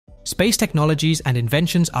Space technologies and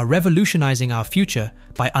inventions are revolutionizing our future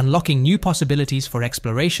by unlocking new possibilities for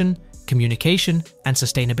exploration, communication, and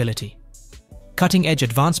sustainability. Cutting-edge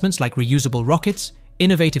advancements like reusable rockets,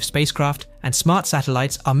 innovative spacecraft, and smart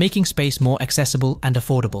satellites are making space more accessible and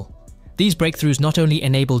affordable. These breakthroughs not only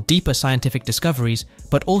enable deeper scientific discoveries,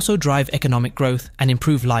 but also drive economic growth and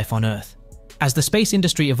improve life on Earth. As the space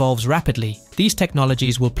industry evolves rapidly, these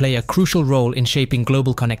technologies will play a crucial role in shaping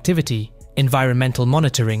global connectivity, environmental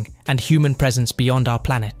monitoring, and human presence beyond our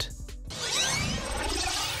planet.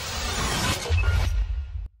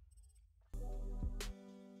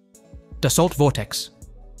 Dassault VORTEX.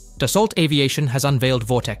 Dassault Aviation has unveiled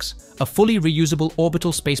VORTEX, a fully reusable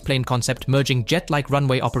orbital spaceplane concept merging jet-like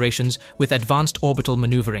runway operations with advanced orbital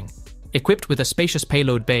maneuvering. Equipped with a spacious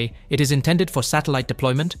payload bay, it is intended for satellite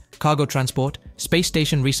deployment, cargo transport, space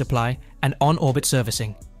station resupply, and on-orbit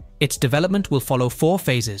servicing. Its development will follow 4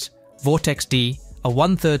 phases: VORTEX-D, a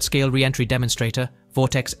 1/3 scale re-entry demonstrator;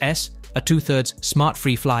 VORTEX-S, a 2/3 smart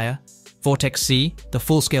free flyer; VORTEX-C, the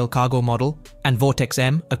full-scale cargo model; and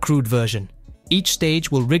VORTEX-M, a crewed version. Each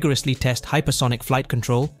stage will rigorously test hypersonic flight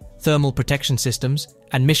control, thermal protection systems,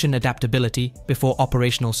 and mission adaptability before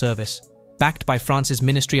operational service. Backed by France's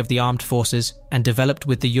Ministry of the Armed Forces and developed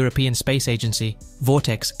with the European Space Agency,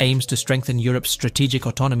 VORTEX aims to strengthen Europe's strategic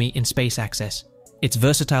autonomy in space access. Its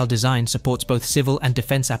versatile design supports both civil and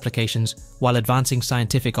defense applications while advancing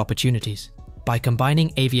scientific opportunities. By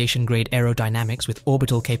combining aviation-grade aerodynamics with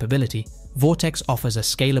orbital capability, VORTEX offers a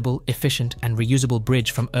scalable, efficient, and reusable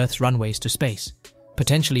bridge from Earth's runways to space,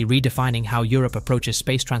 potentially redefining how Europe approaches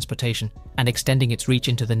space transportation and extending its reach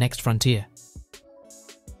into the next frontier.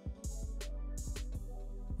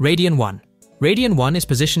 Radian One. Radian One is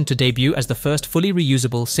positioned to debut as the first fully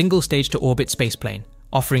reusable single-stage-to-orbit spaceplane,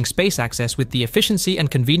 offering space access with the efficiency and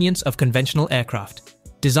convenience of conventional aircraft.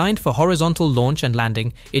 Designed for horizontal launch and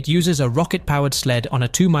landing, it uses a rocket-powered sled on a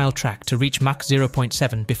 2-mile track to reach Mach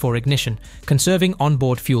 0.7 before ignition, conserving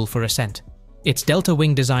onboard fuel for ascent. Its delta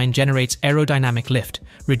wing design generates aerodynamic lift,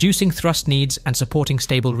 reducing thrust needs and supporting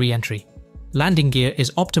stable re-entry. Landing gear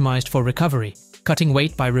is optimized for recovery, cutting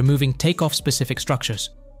weight by removing takeoff-specific structures.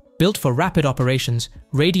 Built for rapid operations,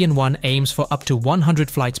 Radian One aims for up to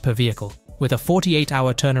 100 flights per vehicle, with a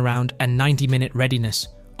 48-hour turnaround and 90-minute readiness,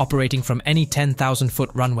 operating from any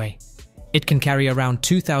 10,000-foot runway. It can carry around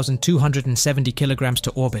 2,270 kilograms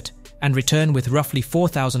to orbit and return with roughly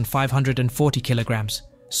 4,540 kilograms,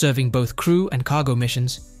 serving both crew and cargo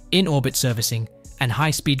missions, in-orbit servicing, and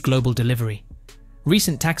high-speed global delivery.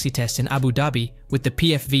 Recent taxi tests in Abu Dhabi with the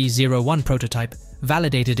PFV-01 prototype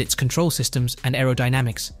validated its control systems and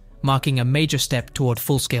aerodynamics, marking a major step toward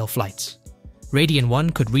full-scale flights. Radian One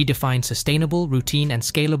could redefine sustainable, routine, and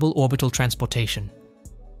scalable orbital transportation.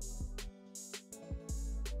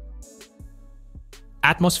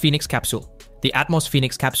 Atmos Phoenix Capsule. The Atmos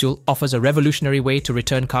Phoenix Capsule offers a revolutionary way to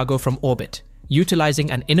return cargo from orbit,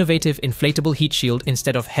 utilizing an innovative inflatable heat shield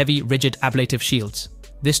instead of heavy, rigid ablative shields.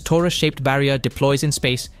 This torus-shaped barrier deploys in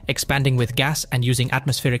space, expanding with gas and using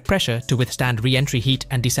atmospheric pressure to withstand re-entry heat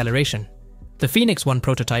and deceleration. The Phoenix One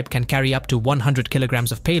prototype can carry up to 100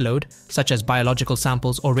 kilograms of payload, such as biological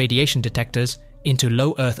samples or radiation detectors, into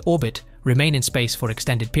low Earth orbit, remain in space for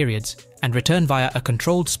extended periods, and return via a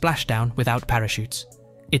controlled splashdown without parachutes.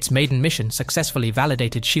 Its maiden mission successfully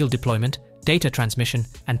validated shield deployment, data transmission,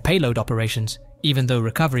 and payload operations, even though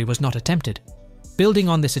recovery was not attempted. Building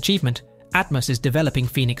on this achievement, Atmos is developing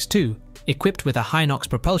Phoenix 2, equipped with a high-NOx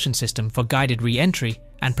propulsion system for guided re-entry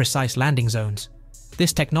and precise landing zones.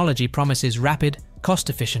 This technology promises rapid,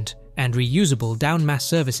 cost-efficient, and reusable down-mass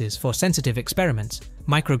services for sensitive experiments,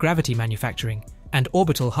 microgravity manufacturing, and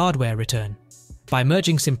orbital hardware return. By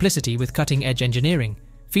merging simplicity with cutting-edge engineering,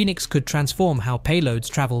 Phoenix could transform how payloads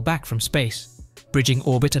travel back from space, bridging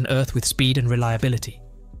orbit and Earth with speed and reliability.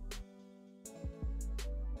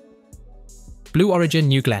 Blue Origin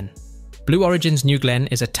New Glenn. Blue Origin's New Glenn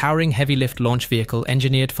is a towering heavy-lift launch vehicle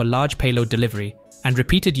engineered for large payload delivery and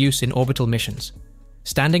repeated use in orbital missions.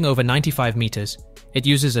 Standing over 95 meters, it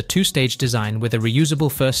uses a 2-stage design with a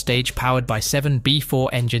reusable first stage powered by 7 B-4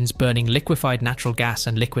 engines burning liquefied natural gas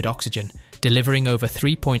and liquid oxygen, delivering over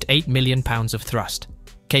 3.8 million pounds of thrust.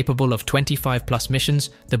 Capable of 25-plus missions,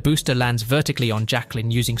 the booster lands vertically on Jacqueline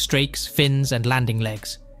using strakes, fins, and landing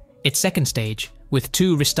legs. Its second stage, with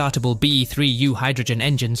 2 restartable BE-3U hydrogen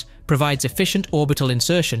engines, provides efficient orbital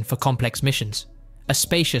insertion for complex missions. A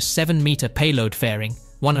spacious 7-meter payload fairing,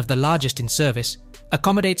 one of the largest in service,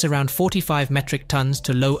 accommodates around 45 metric tons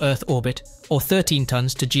to low Earth orbit or 13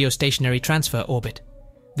 tons to geostationary transfer orbit.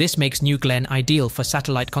 This makes New Glenn ideal for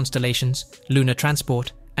satellite constellations, lunar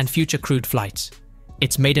transport, and future crewed flights.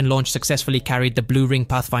 Its maiden launch successfully carried the Blue Ring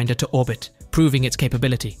Pathfinder to orbit, proving its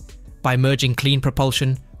capability. By merging clean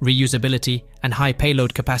propulsion, reusability, and high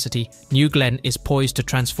payload capacity, New Glenn is poised to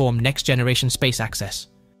transform next-generation space access.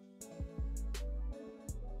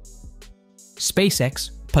 SpaceX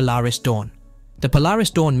Polaris Dawn. The Polaris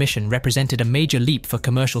Dawn mission represented a major leap for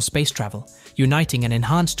commercial space travel, uniting an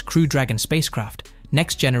enhanced Crew Dragon spacecraft,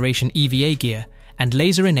 next-generation EVA gear, and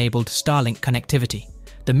laser-enabled Starlink connectivity.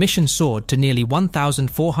 The mission soared to nearly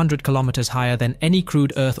 1,400 kilometers higher than any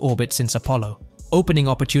crewed Earth orbit since Apollo, opening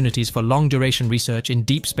opportunities for long-duration research in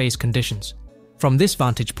deep space conditions. From this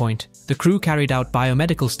vantage point, the crew carried out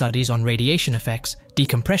biomedical studies on radiation effects,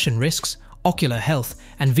 decompression risks, ocular health,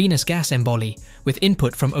 and venous gas emboli, with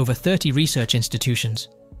input from over 30 research institutions.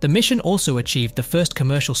 The mission also achieved the first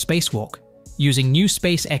commercial spacewalk, using new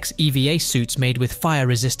SpaceX EVA suits made with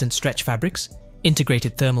fire-resistant stretch fabrics,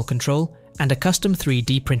 integrated thermal control, and a custom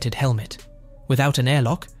 3D printed helmet. Without an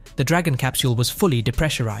airlock, the Dragon capsule was fully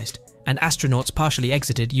depressurized, and astronauts partially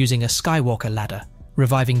exited using a Skywalker ladder,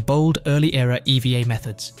 reviving bold early-era EVA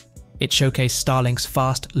methods. It showcased Starlink's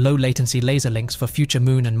fast, low-latency laser links for future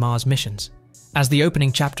Moon and Mars missions. As the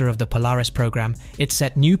opening chapter of the Polaris program, it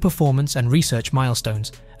set new performance and research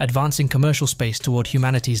milestones, advancing commercial space toward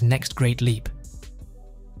humanity's next great leap.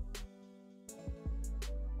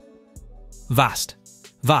 VAST,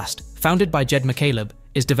 founded by Jed McCaleb,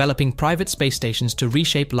 is developing private space stations to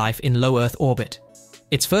reshape life in low Earth orbit.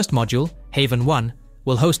 Its first module, Haven 1,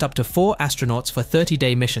 will host up to 4 astronauts for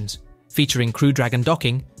 30-day missions, featuring Crew Dragon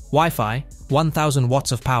docking, Wi-Fi, 1,000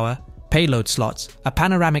 watts of power, payload slots, a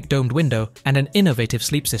panoramic domed window, and an innovative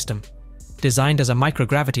sleep system. Designed as a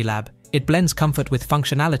microgravity lab, it blends comfort with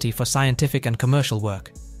functionality for scientific and commercial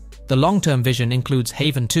work. The long-term vision includes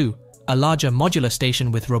Haven 2, a larger modular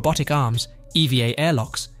station with robotic arms, EVA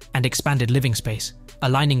airlocks, and expanded living space,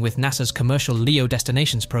 aligning with NASA's commercial LEO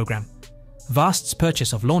destinations program. VAST's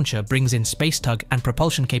purchase of Launcher brings in space tug and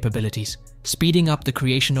propulsion capabilities, speeding up the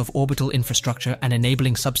creation of orbital infrastructure and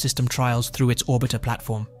enabling subsystem trials through its orbiter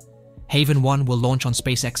platform. Haven 1 will launch on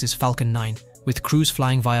SpaceX's Falcon 9, with crews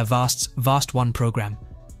flying via VAST's VAST-1 program.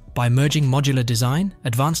 By merging modular design,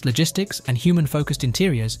 advanced logistics, and human-focused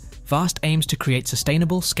interiors, VAST aims to create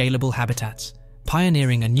sustainable, scalable habitats,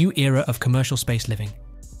 pioneering a new era of commercial space living.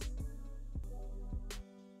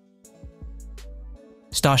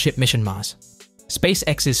 Starship Mission Mars.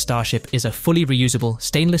 SpaceX's Starship is a fully reusable,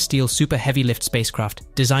 stainless steel super heavy lift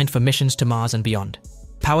spacecraft designed for missions to Mars and beyond.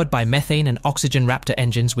 Powered by methane and oxygen Raptor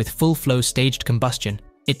engines with full-flow staged combustion,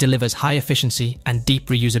 it delivers high efficiency and deep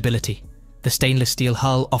reusability. The stainless steel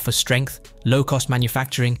hull offers strength, low-cost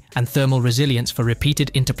manufacturing, and thermal resilience for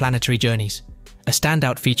repeated interplanetary journeys. A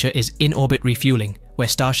standout feature is in-orbit refueling, where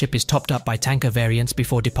Starship is topped up by tanker variants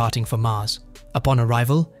before departing for Mars. Upon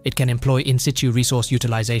arrival, it can employ in-situ resource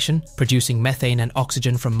utilization, producing methane and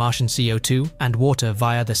oxygen from Martian CO2 and water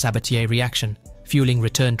via the Sabatier reaction, fueling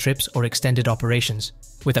return trips or extended operations.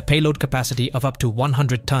 With a payload capacity of up to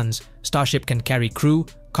 100 tons, Starship can carry crew,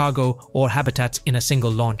 cargo, or habitats in a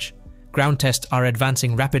single launch. Ground tests are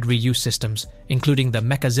advancing rapid reuse systems, including the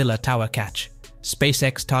Mechazilla Tower Catch.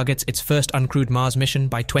 SpaceX targets its first uncrewed Mars mission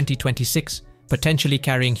by 2026, potentially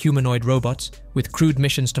carrying humanoid robots, with crewed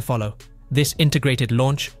missions to follow. This integrated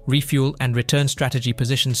launch, refuel, and return strategy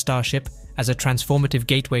positions Starship as a transformative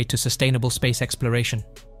gateway to sustainable space exploration.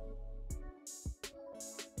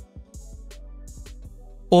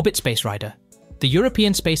 Orbit Space Rider. The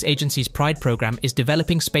European Space Agency's Pride program is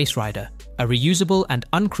developing Space Rider, a reusable and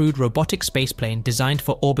uncrewed robotic spaceplane designed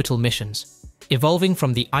for orbital missions. Evolving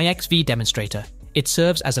from the IXV demonstrator, it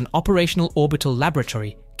serves as an operational orbital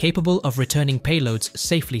laboratory capable of returning payloads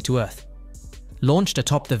safely to Earth. Launched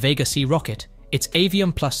atop the Vega C rocket, its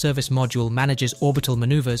Avium Plus service module manages orbital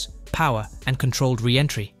maneuvers, power, and controlled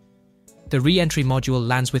re-entry. The re-entry module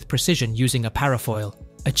lands with precision using a parafoil,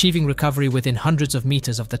 achieving recovery within hundreds of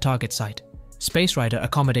meters of the target site. Space Rider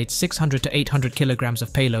accommodates 600 to 800 kilograms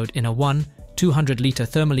of payload in a 200-liter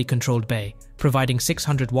thermally controlled bay, providing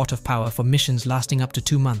 600 watt of power for missions lasting up to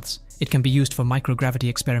 2 months. It can be used for microgravity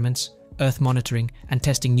experiments, Earth monitoring, and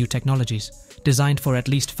testing new technologies. Designed for at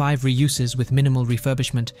least 5 reuses with minimal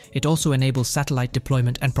refurbishment, it also enables satellite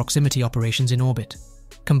deployment and proximity operations in orbit.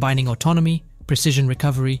 Combining autonomy, precision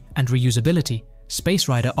recovery, and reusability, Space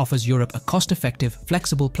Rider offers Europe a cost-effective,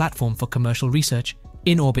 flexible platform for commercial research,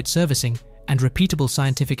 in-orbit servicing, and repeatable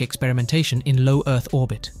scientific experimentation in low Earth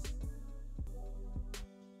orbit.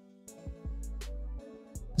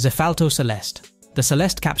 Zephalto Céleste. The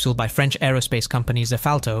Céleste capsule by French aerospace company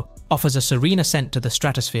Zephalto offers a serene ascent to the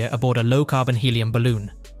stratosphere aboard a low-carbon helium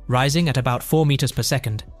balloon. Rising at about 4 meters per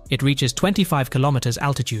second, It reaches 25 kilometers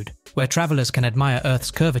altitude, where travelers can admire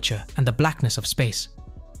Earth's curvature and the blackness of space.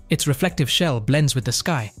 Its reflective shell blends with the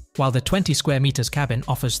sky, while the 20 square meters cabin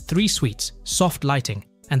offers 3 suites, soft lighting,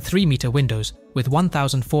 and 3-meter windows with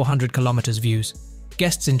 1,400 kilometers views.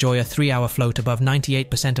 Guests enjoy a 3-hour float above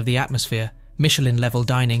 98% of the atmosphere, Michelin-level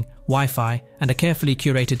dining, Wi-Fi, and a carefully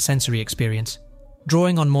curated sensory experience.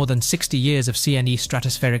 Drawing on more than 60 years of CNE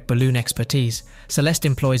stratospheric balloon expertise, Céleste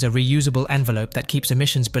employs a reusable envelope that keeps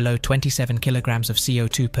emissions below 27 kilograms of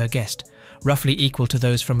CO2 per guest, roughly equal to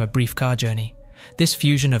those from a brief car journey. This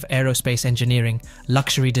fusion of aerospace engineering,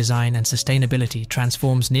 luxury design, and sustainability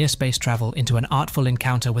transforms near-space travel into an artful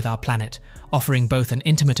encounter with our planet, offering both an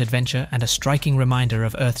intimate adventure and a striking reminder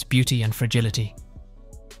of Earth's beauty and fragility.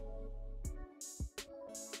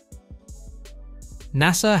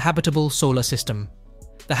 NASA Habitable Solar System.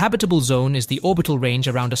 The habitable zone is the orbital range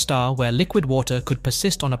around a star where liquid water could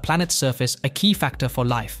persist on a planet's surface, a key factor for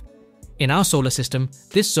life. In our solar system,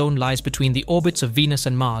 this zone lies between the orbits of Venus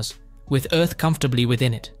and Mars, with Earth comfortably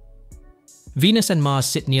within it. Venus and Mars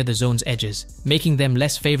sit near the zone's edges, making them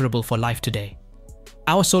less favorable for life today.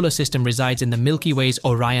 Our solar system resides in the Milky Way's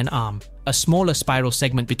Orion arm, a smaller spiral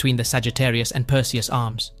segment between the Sagittarius and Perseus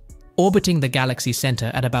arms. Orbiting the galaxy's center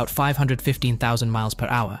at about 515,000 miles per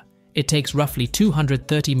hour, it takes roughly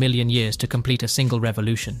 230 million years to complete a single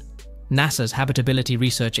revolution. NASA's habitability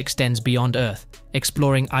research extends beyond Earth,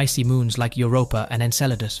 exploring icy moons like Europa and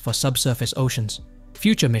Enceladus for subsurface oceans.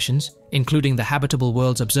 Future missions, including the Habitable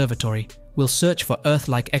Worlds Observatory, will search for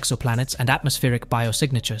Earth-like exoplanets and atmospheric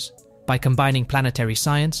biosignatures. By combining planetary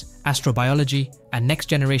science, astrobiology, and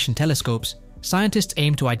next-generation telescopes, scientists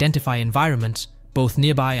aim to identify environments, both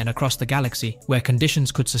nearby and across the galaxy, where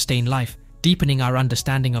conditions could sustain life, deepening our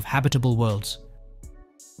understanding of habitable worlds.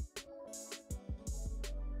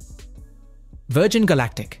 Virgin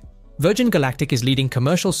Galactic. Virgin Galactic is leading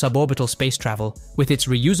commercial suborbital space travel with its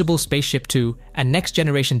reusable Spaceship 2 and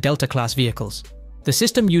next-generation Delta-class vehicles. The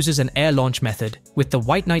system uses an air launch method, with the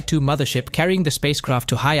White Knight 2 mothership carrying the spacecraft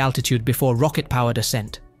to high altitude before rocket-powered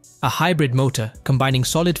ascent. A hybrid motor, combining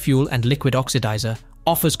solid fuel and liquid oxidizer,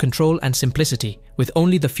 offers control and simplicity, with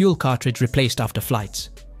only the fuel cartridge replaced after flights.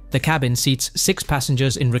 The cabin seats 6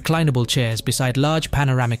 passengers in reclinable chairs beside large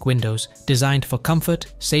panoramic windows designed for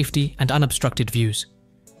comfort, safety, and unobstructed views.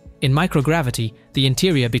 In microgravity, the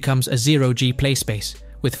interior becomes a zero-G playspace,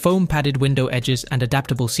 with foam-padded window edges and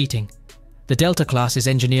adaptable seating. The Delta class is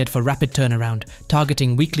engineered for rapid turnaround,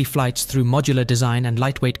 targeting weekly flights through modular design and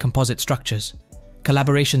lightweight composite structures.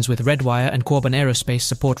 Collaborations with Redwire and Corban Aerospace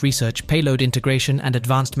support research, payload integration, and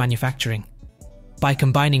advanced manufacturing. By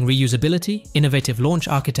combining reusability, innovative launch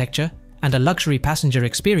architecture, and a luxury passenger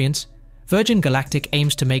experience, Virgin Galactic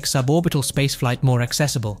aims to make suborbital spaceflight more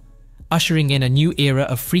accessible, ushering in a new era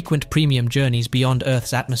of frequent premium journeys beyond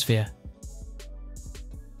Earth's atmosphere.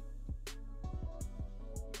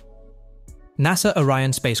 NASA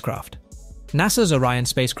Orion spacecraft. NASA's Orion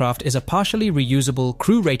spacecraft is a partially reusable,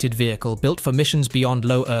 crew-rated vehicle built for missions beyond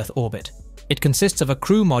low Earth orbit. It consists of a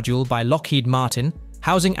crew module by Lockheed Martin,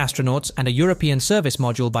 housing astronauts, and a European service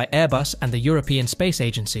module by Airbus and the European Space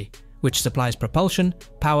Agency, which supplies propulsion,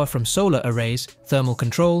 power from solar arrays, thermal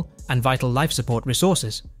control, and vital life support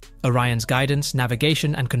resources. Orion's guidance,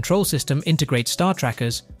 navigation, and control system integrates star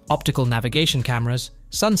trackers, optical navigation cameras,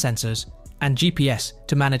 sun sensors, and GPS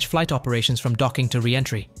to manage flight operations from docking to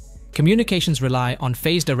re-entry. Communications rely on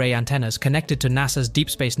phased array antennas connected to NASA's deep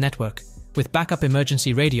space network, with backup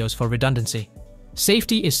emergency radios for redundancy.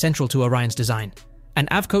 Safety is central to Orion's design. An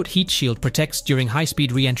Avcoat heat shield protects during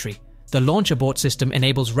high-speed re-entry. The launch abort system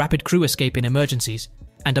enables rapid crew escape in emergencies,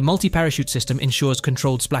 and a multi-parachute system ensures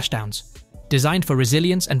controlled splashdowns. Designed for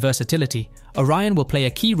resilience and versatility, Orion will play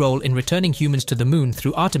a key role in returning humans to the Moon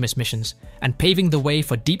through Artemis missions and paving the way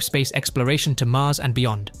for deep space exploration to Mars and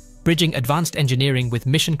beyond, bridging advanced engineering with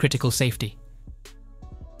mission-critical safety.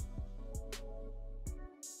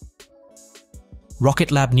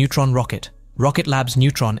 Rocket Lab Neutron rocket. Rocket Lab's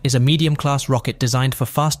Neutron is a medium-class rocket designed for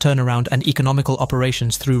fast turnaround and economical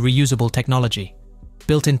operations through reusable technology.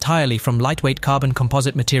 Built entirely from lightweight carbon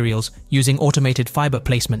composite materials using automated fiber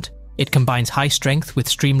placement, it combines high strength with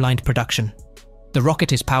streamlined production. The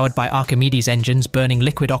rocket is powered by Archimedes engines burning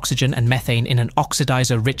liquid oxygen and methane in an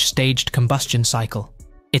oxidizer-rich staged combustion cycle.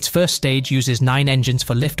 Its first stage uses 9 engines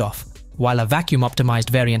for liftoff, while a vacuum-optimized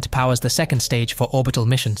variant powers the second stage for orbital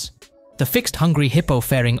missions. The fixed Hungry Hippo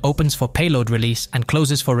fairing opens for payload release and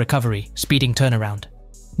closes for recovery, speeding turnaround.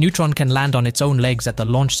 Neutron can land on its own legs at the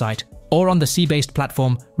launch site or on the sea-based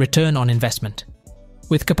platform Return on Investment.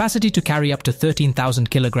 With capacity to carry up to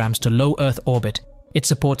 13,000 kilograms to low Earth orbit, it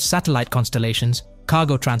supports satellite constellations,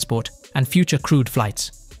 cargo transport, and future crewed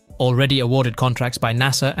flights. Already awarded contracts by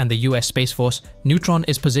NASA and the US Space Force, Neutron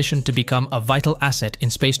is positioned to become a vital asset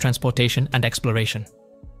in space transportation and exploration.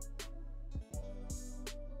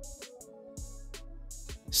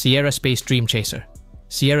 Sierra Space Dream Chaser.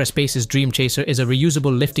 Sierra Space's Dream Chaser is a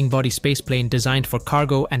reusable lifting body spaceplane designed for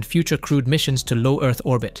cargo and future crewed missions to low Earth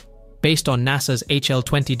orbit. Based on NASA's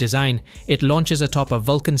HL-20 design, it launches atop a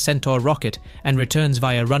Vulcan Centaur rocket and returns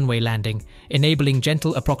via runway landing, enabling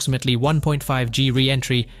gentle approximately 1.5 G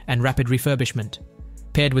re-entry and rapid refurbishment.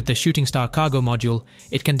 Paired with the Shooting Star cargo module,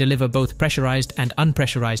 it can deliver both pressurized and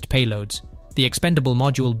unpressurized payloads. The expendable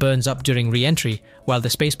module burns up during re-entry, while the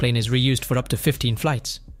spaceplane is reused for up to 15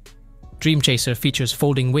 flights. Dream Chaser features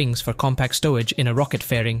folding wings for compact stowage in a rocket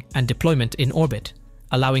fairing and deployment in orbit,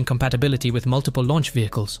 allowing compatibility with multiple launch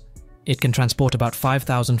vehicles. It can transport about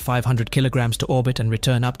 5,500 kilograms to orbit and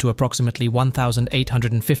return up to approximately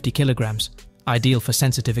 1,850 kilograms, ideal for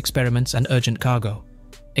sensitive experiments and urgent cargo.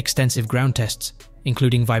 Extensive ground tests,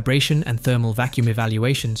 including vibration and thermal vacuum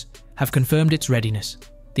evaluations, have confirmed its readiness.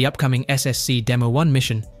 The upcoming SSC Demo 1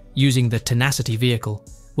 mission, using the Tenacity vehicle,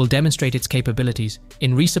 will demonstrate its capabilities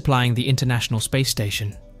in resupplying the International Space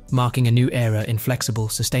Station, marking a new era in flexible,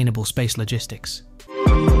 sustainable space logistics.